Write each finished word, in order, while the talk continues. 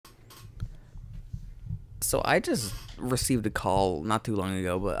So I just received a call not too long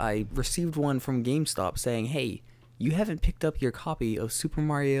ago, but I received one from GameStop saying, hey, you haven't picked up your copy of Super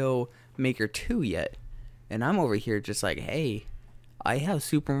Mario Maker 2 yet. And I'm over here just like, hey, I have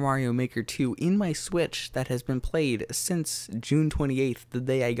Super Mario Maker 2 in my Switch that has been played since June 28th, the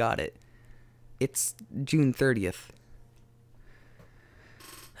day I got it. It's June 30th.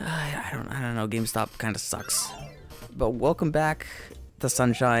 I don't know, GameStop kind of sucks. But welcome back to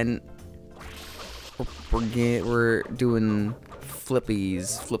Sunshine. We're doing flip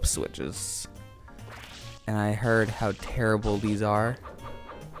switches. And I heard how terrible these are.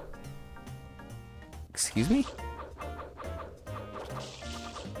 Excuse me?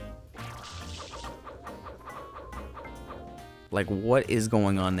 Like, what is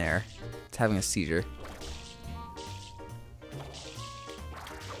going on there? It's having a seizure.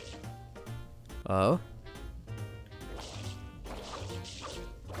 Oh?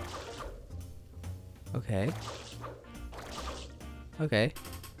 Okay. Okay.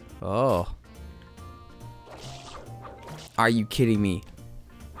 Oh. Are you kidding me?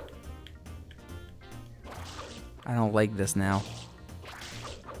 I don't like this now.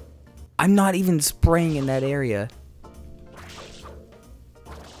 I'm not even spraying in that area.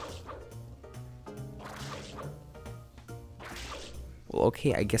 Well,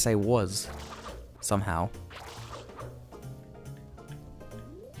 okay, I guess I was. Somehow.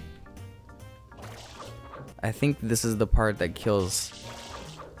 I think this is the part that kills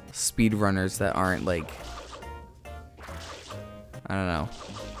speedrunners that aren't like, I don't know.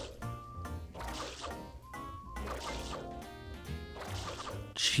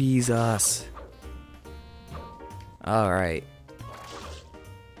 Jesus. Alright.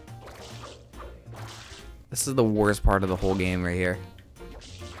 This is the worst part of the whole game right here.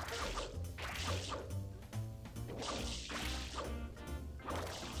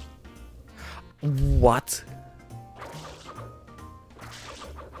 What?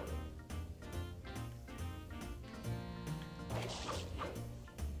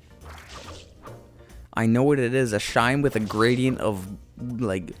 I know what it is, a shine with a gradient of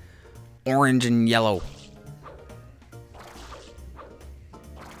like orange and yellow.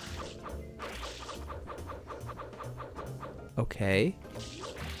 Okay.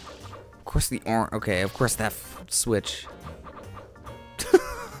 Of course the orange, okay, of course that switch.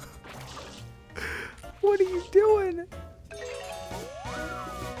 What are you doing?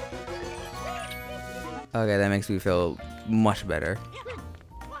 Okay, that makes me feel much better.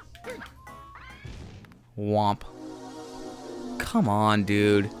 Womp. Come on,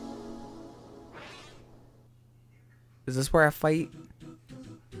 dude. Is this where I fight?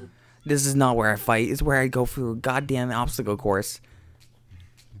 This is not where I fight. It's where I go through a goddamn obstacle course.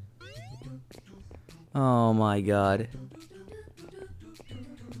 Oh my god.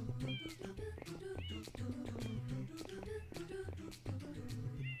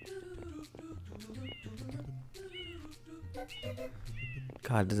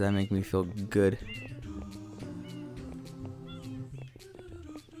 God, does that make me feel good?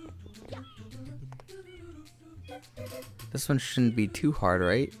 This one shouldn't be too hard,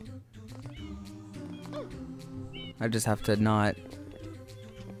 right? I just have to not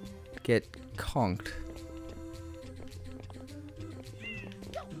get conked.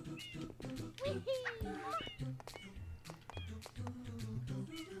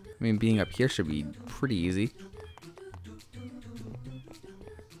 I mean, being up here should be pretty easy.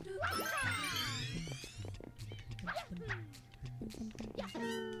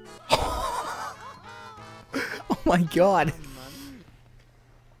 Oh my god.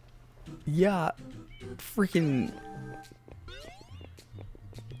 Yeah. Freaking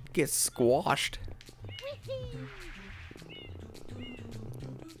get squashed.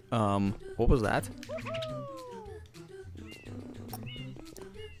 What was that?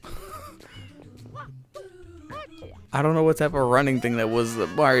 I don't know what type of running thing that was that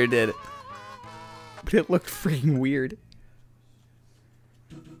Mario did, but it looked freaking weird.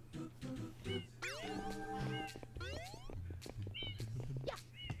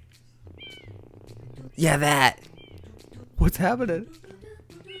 Yeah, that. What's happening?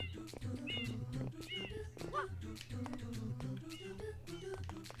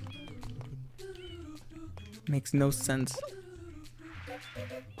 Makes no sense.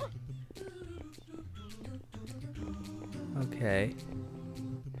 Okay.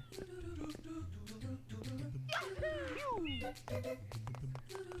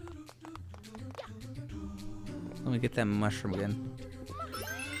 Let me get that mushroom again.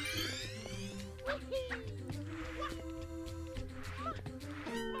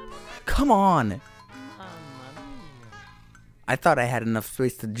 Come on! I thought I had enough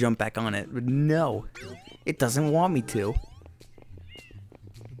space to jump back on it, but no. It doesn't want me to.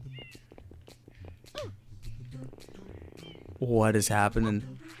 What is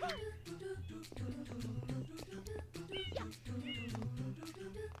happening?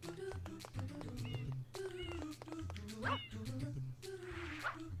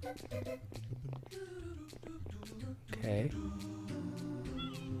 Okay.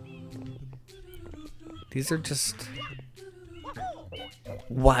 These are just...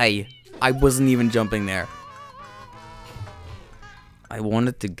 Why? I wasn't even jumping there. I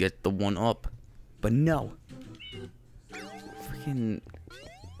wanted to get the one up, but no. Freaking...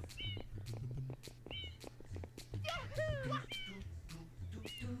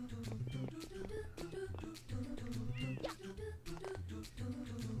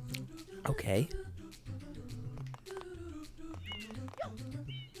 Okay.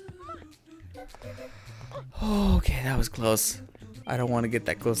 Oh, okay, that was close. I don't want to get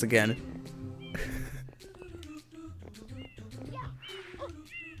that close again.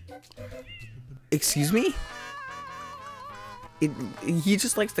 Excuse me? He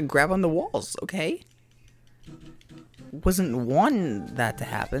just likes to grab on the walls, okay? Wasn't one that to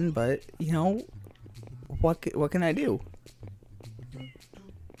happen, but, you know, what can I do?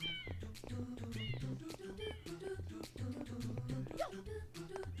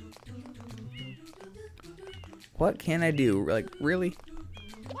 What can I do? Like, really?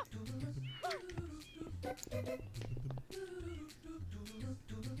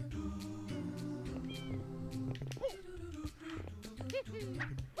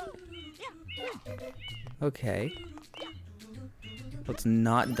 Okay. Let's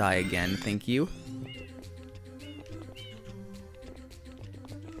not die again, thank you.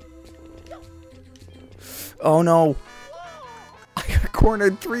 Oh no! I got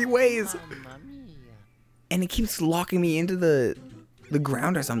cornered 3 ways! And it keeps locking me into the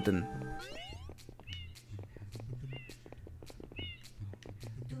ground or something.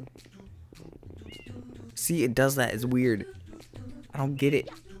 See, it does that. It's weird. I don't get it.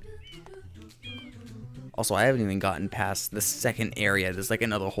 Also, I haven't even gotten past the second area. There's like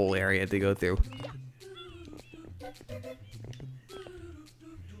another whole area to go through.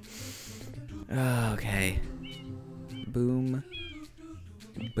 Okay. Boom.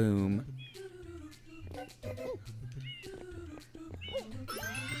 Boom.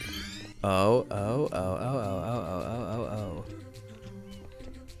 Oh, oh, oh, oh, oh, oh, oh, oh, oh, oh.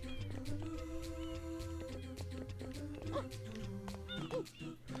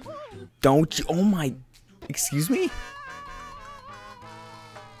 Don't you, oh my, excuse me?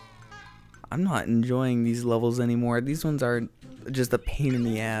 I'm not enjoying these levels anymore. These ones are just a pain in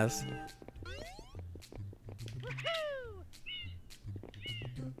the ass.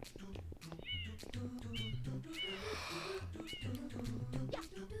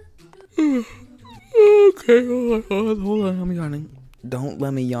 Okay, hold on, I'm yawning. Don't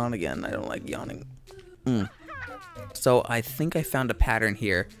let me yawn again. I don't like yawning. So I think I found a pattern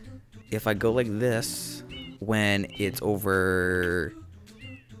here. If I go like this, when it's over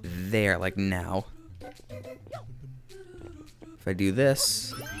there, like now. If I do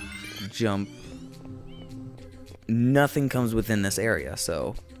this, jump, nothing comes within this area,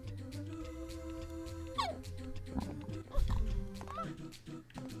 so.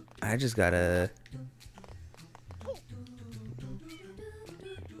 I just gotta...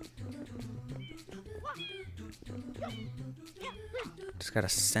 Just gotta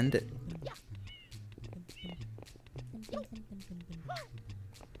send it.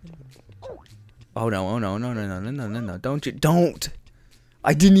 Oh no, oh no, no, no, no, no, no, no, no, don't!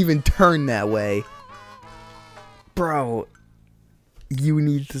 I didn't even turn that way. Bro, you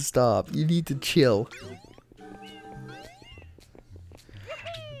need to stop. You need to chill.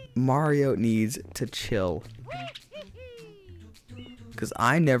 Mario needs to chill. Because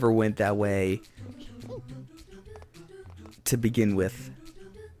I never went that way to begin with.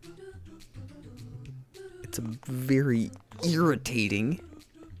 It's a very irritating.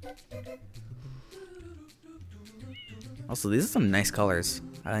 Also, these are some nice colors.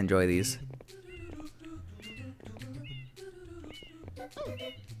 I enjoy these.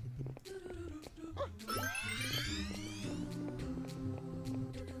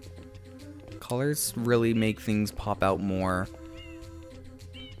 Colors really make things pop out more.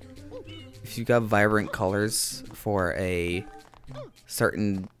 If you've got vibrant colors for a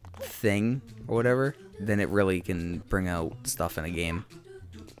certain thing or whatever, then it really can bring out stuff in a game.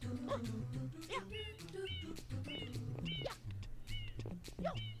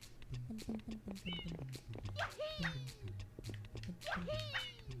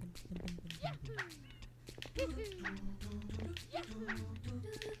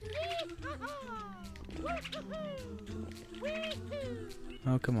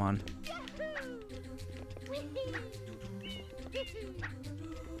 Oh, come on.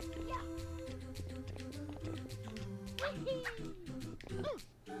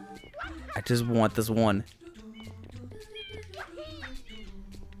 I just want this one.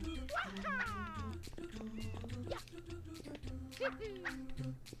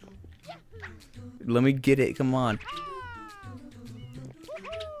 Let me get it, come on.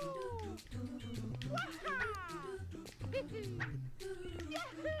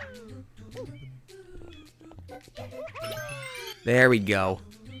 There we go.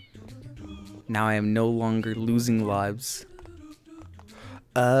 Now I am no longer losing lives.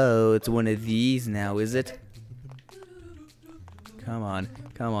 Oh, it's one of these now, is it? Come on,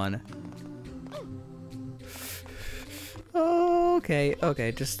 come on. Okay,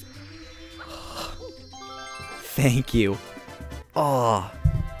 okay, just... Thank you. Oh,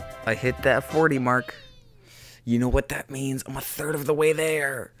 I hit that 40 mark. You know what that means? I'm a third of the way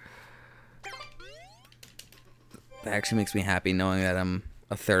there. That actually makes me happy knowing that I'm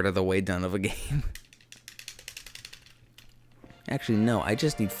a third of the way done of a game. Actually, no, I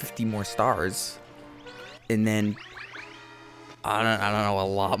just need 50 more stars. And then, I don't know, a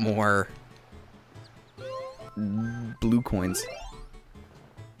lot more blue coins.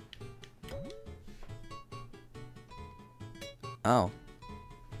 Oh.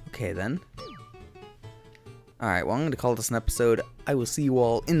 Okay, then. Alright, well, I'm going to call this an episode. I will see you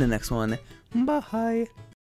all in the next one. Bye.